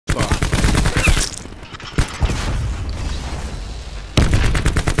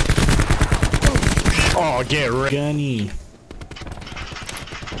Oh, get gunny.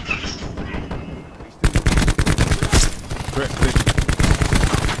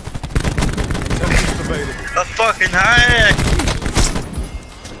 A fucking hack!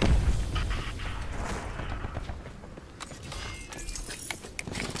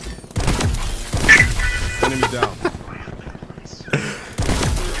 Enemy down.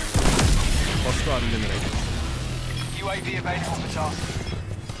 Hostile eliminated. UAV available for task.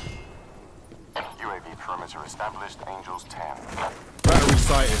 UAV perimeter established. Angels 10. Battery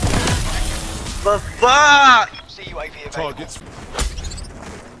sighted. The fuck! See UAV available. Targets.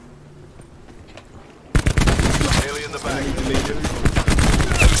 Nearly in the back.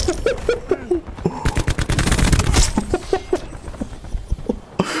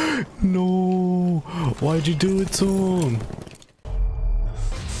 No, why'd you do it to him?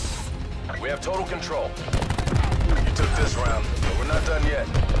 We have total control. You took this round, but we're not done yet.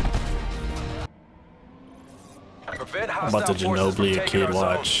 Prevent I'm about to Ginobili a kid,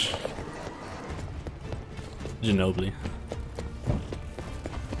 watch. Ginobili.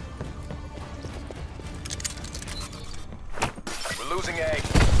 We're losing A.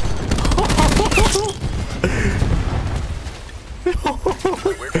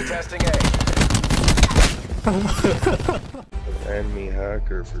 We're contesting A. Enemy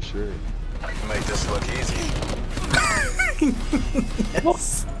hacker for sure. Make this look easy.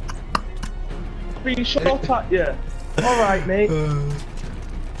 Yes. Being shot at you. Alright, mate. You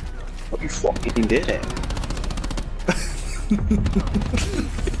fucking did it.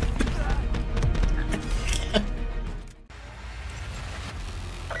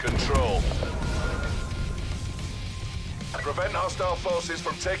 Control. Prevent hostile forces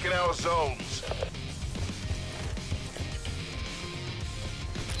from taking our zones.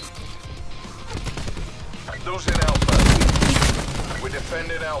 Losing Alpha. We're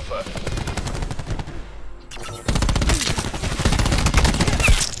defending Alpha.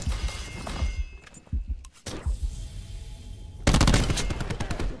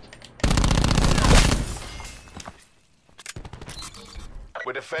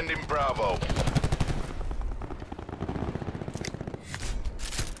 We're defending Bravo.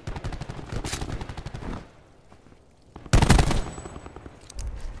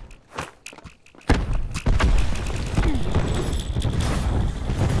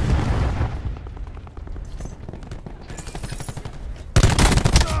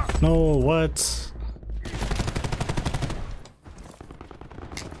 No, what?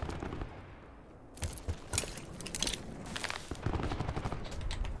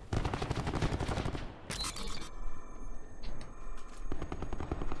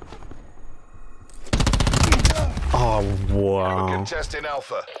 Oh, wow. We're contesting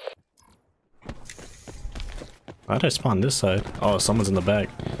Alpha. Why'd I spawn this side? Oh, someone's in the back.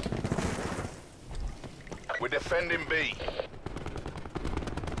 We're defending B.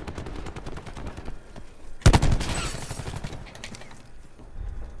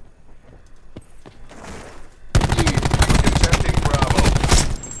 Contesting Bravo.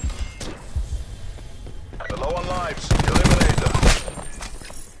 They're low on lives. Eliminate them.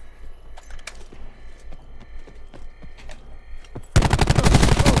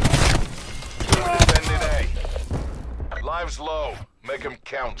 We're defending A. Lives low. Make them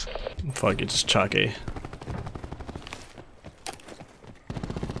count. Fuck it, just chalk A.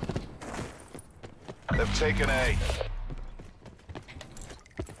 They've taken A.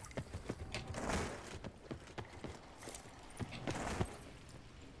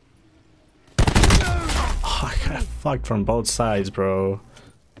 Oh, I got fucked from both sides, bro.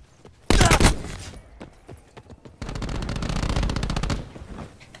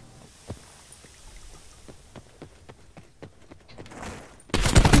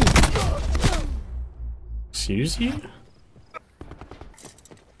 Excuse you?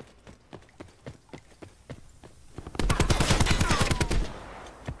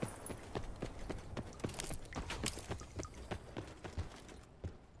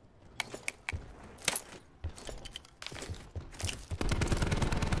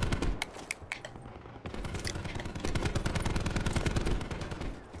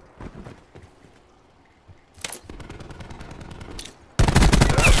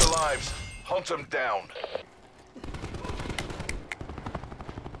 They're out of lives. Hunt them down.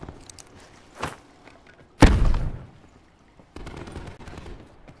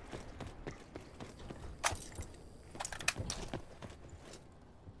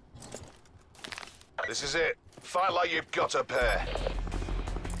 This is it. Fight like you've got a pair.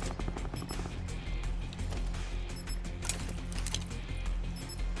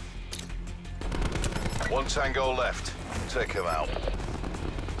 One tango left. Take him out.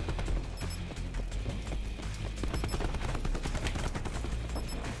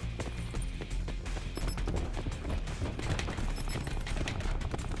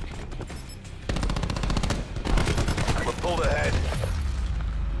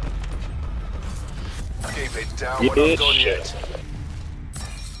 down, we're not done yet.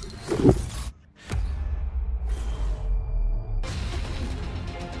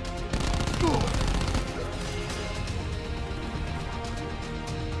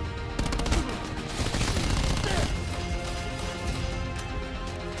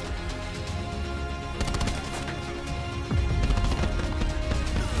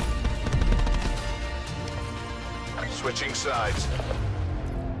 Switching sides.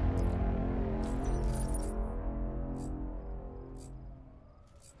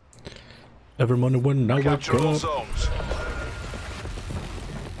 Everyone win now. Capture all zones.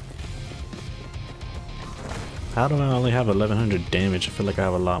 How do I only have 1100 damage? I feel like I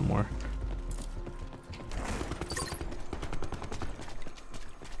have a lot more.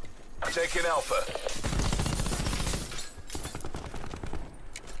 Taking Alpha.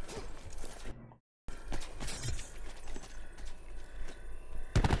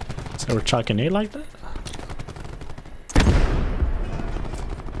 So we're chalking A like that?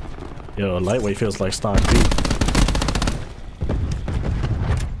 Yo, lightweight feels like stock B.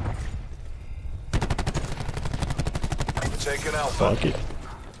 Taking Alpha. Fuck it.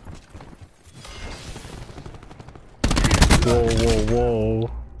 Whoa, whoa,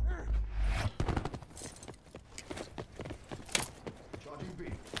 whoa.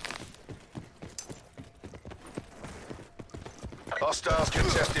 Hostiles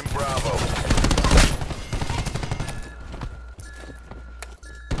contesting Bravo.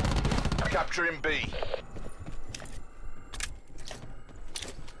 Capturing B.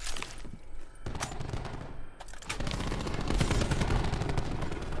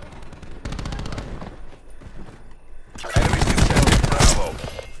 Enemies contesting Bravo.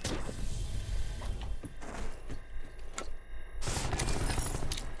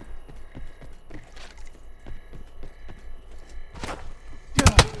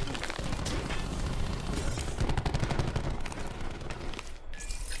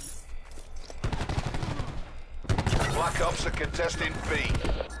 Black Ops are contesting B.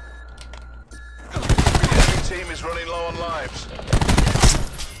 The enemy team is running low on lives.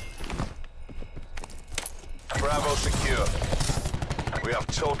 Bravo secure. We have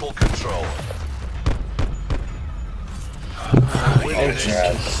total control.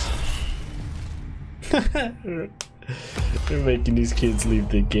 They're making these kids leave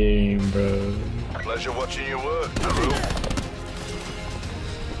the game, bro. Pleasure watching your work, crew.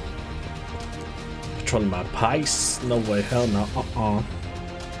 Controlling my pies? No way, hell no. Ooh,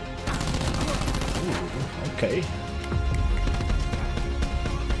 okay.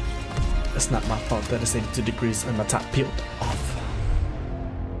 It's not my fault that it's 82 degrees and my top peeled off.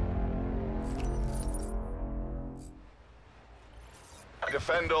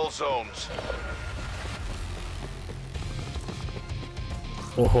 Defend all zones.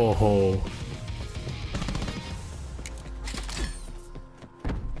 Oh ho ho.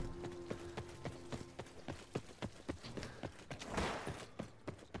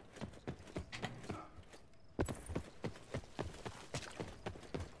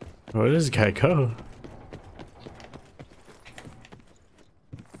 Where does this guy go?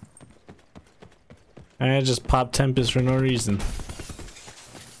 I just popped Tempest for no reason.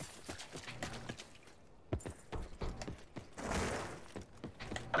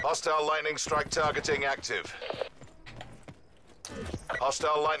 Hostile lightning strike targeting active.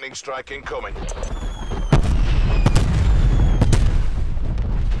 Hostile lightning strike incoming.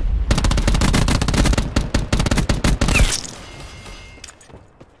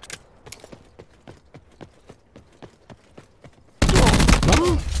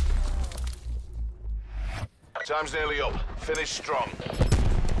 Time's nearly up. Finish strong.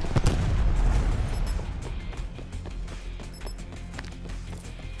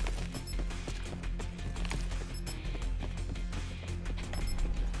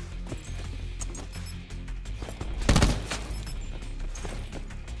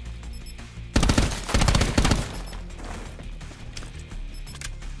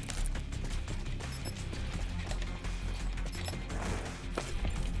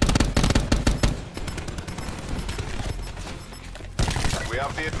 We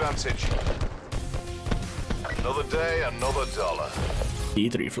have the advantage. Another day, another dollar.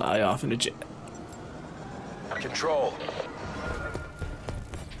 E3 fly off in a jet. Control.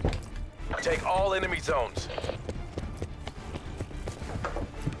 Take all enemy zones.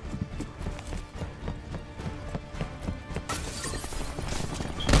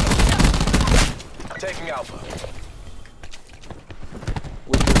 Taking Alpha.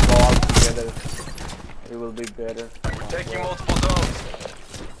 We should go all together. It will be better. We're taking multiple zones.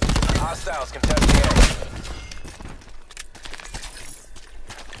 Hostiles contesting A.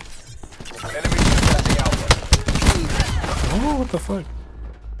 Enemies contesting Alpha. what the fuck?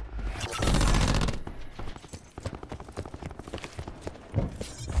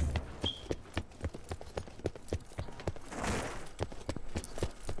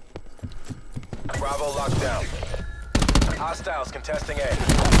 Bravo locked down. Hostiles contesting A.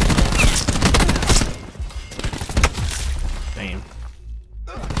 Damn.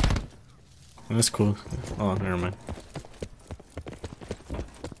 That's cool. Oh, never mind.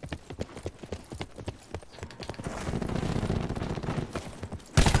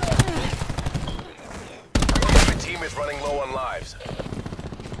 The team is running low on lives.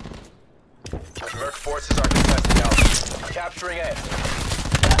 Merc forces are contesting Alpha. Capturing A.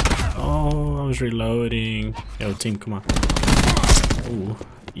 Oh, I was reloading. Yo, team, come on. Ooh,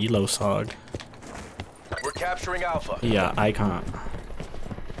 Elo Sog. We're capturing Alpha. Yeah, icon.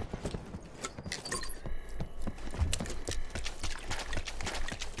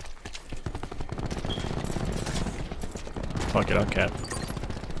 Fuck it, I'll cap.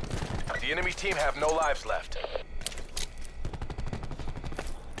 The enemy team have no lives left.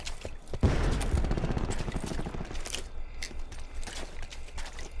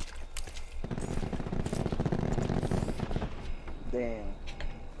 Damn.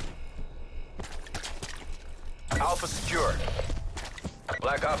 Alpha secure.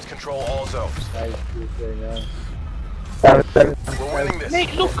 Black Ops control all zones. Nice, good now. We're winning this.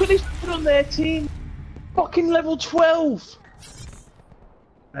 Nick, look at this put on their team. Fucking level 12.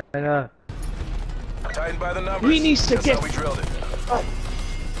 I know. Tightened by the numbers. He needs to That's get- how we drilled it.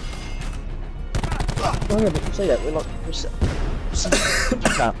 No, no, but say that. We're like.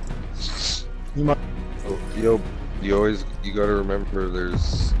 You might. Oh, you always gotta remember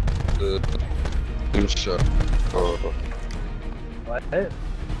there's the shot. Oh, What?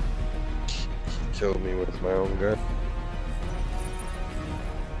 killed me with my own gun.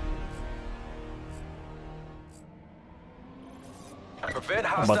 Prevent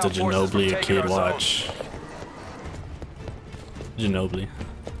I'm about to hostile forces from Ginobili a taking kid our zone. watch. Ginobili.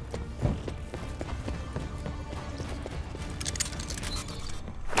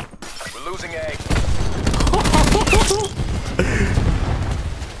 We're losing A.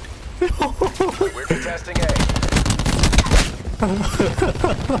 We're contesting A.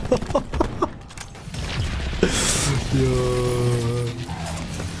 Yo.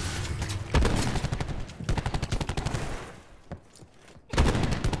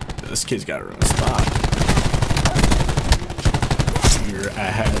 This kid's gotta run. Stop. Your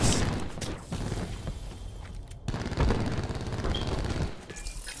ass.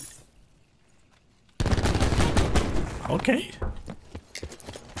 Okay.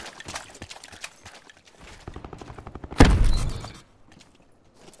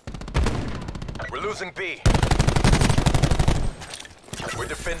 We're losing B. We're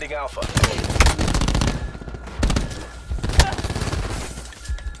defending Alpha.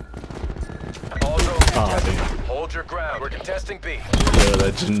 All zones contested. damn. Hold your ground. We're contesting B. Yo,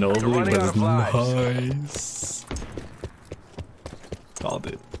 that Ginobili running out was of lives. nice. Called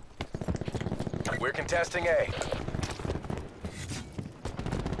it. We're contesting A.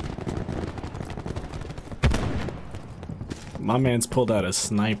 My man's pulled out a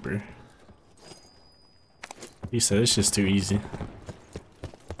sniper. He said it's just too easy.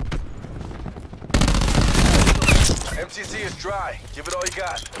 MTC is dry. Give it all you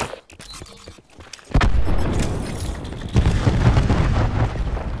got.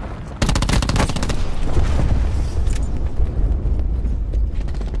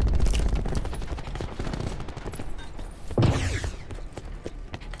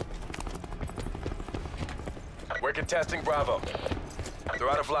 We're contesting Bravo. They're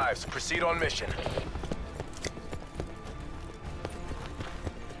out of lives. Proceed on mission.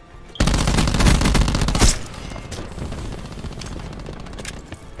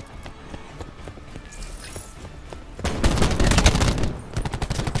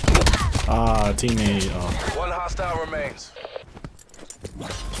 Ah, teammate. Oh. One hostile remains.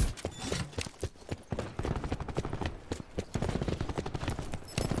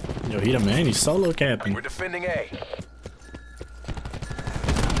 Yo, he the man. He's solo capping. We're defending A.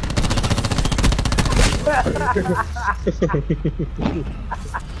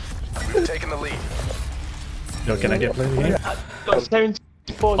 We've taken the lead. Yo, can I get played again? Got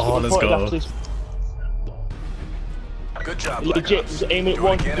 74 Oh, let's go. Good job, Black Legit, Ops. was aiming at Do it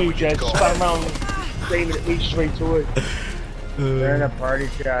one again and we dude, get just going. spam around, aiming at me straight away. They're in a party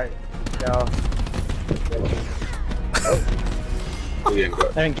shot. No. I didn't go.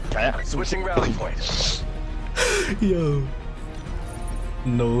 I didn't get that. Switching rally point. Yo.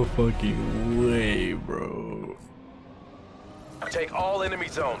 No fucking way, bro. Take all enemy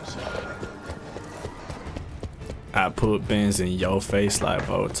zones. I put bins in your face like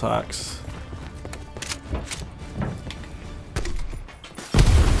Botox.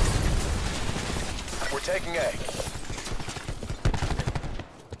 We're taking A.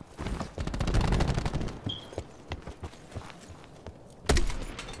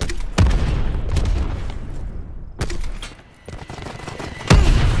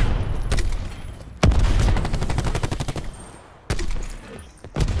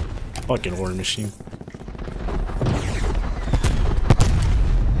 Fucking war machine.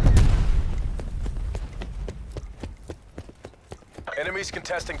 Enemies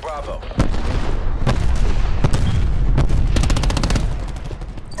contesting Bravo.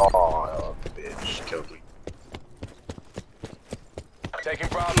 Oh, bitch, killed me. Taking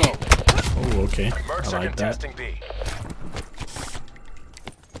Bravo. Oh, okay. Mercs I are like that. contesting B.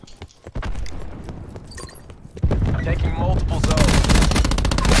 Taking multiple zones.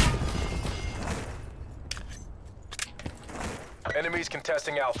 Enemies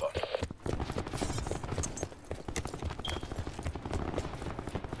contesting Alpha.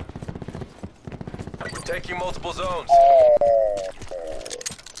 We're taking multiple zones.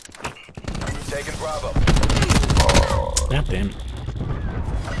 We've taken Bravo. God damn it.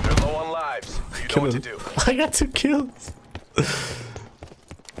 They're low on lives. You know what to do. I got 2 kills.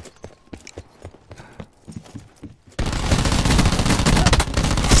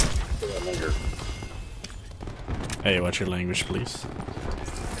 Hey, watch your language, please.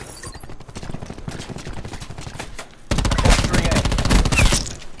 Capturing A.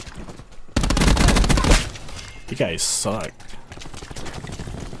 You guys suck.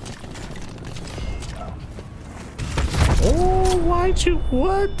 Oh, why'd you?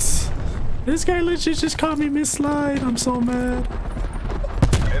 What? This guy literally just caught me mid-slide. I'm so mad.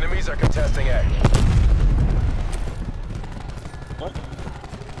 Enemies are contesting A.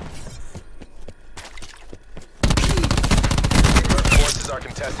 Forces are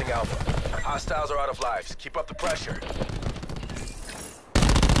contesting Alpha. Hostiles are out of lives. Keep up the pressure.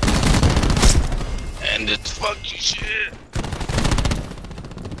 And it's fucking shit.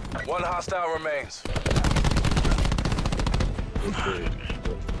 One hostile remains.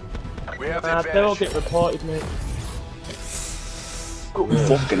 We have the They all advantage. get reported, mate.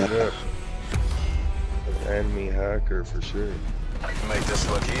 Fucking hell. Enemy hacker for sure. Make this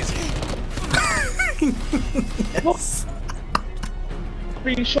look easy. Yes.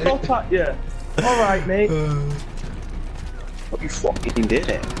 Being shot at you. Alright, mate. You fucking did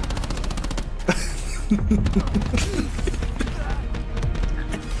it.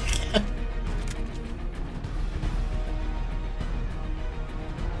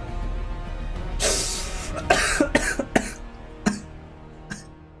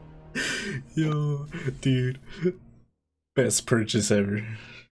 Yo, dude. Best purchase ever.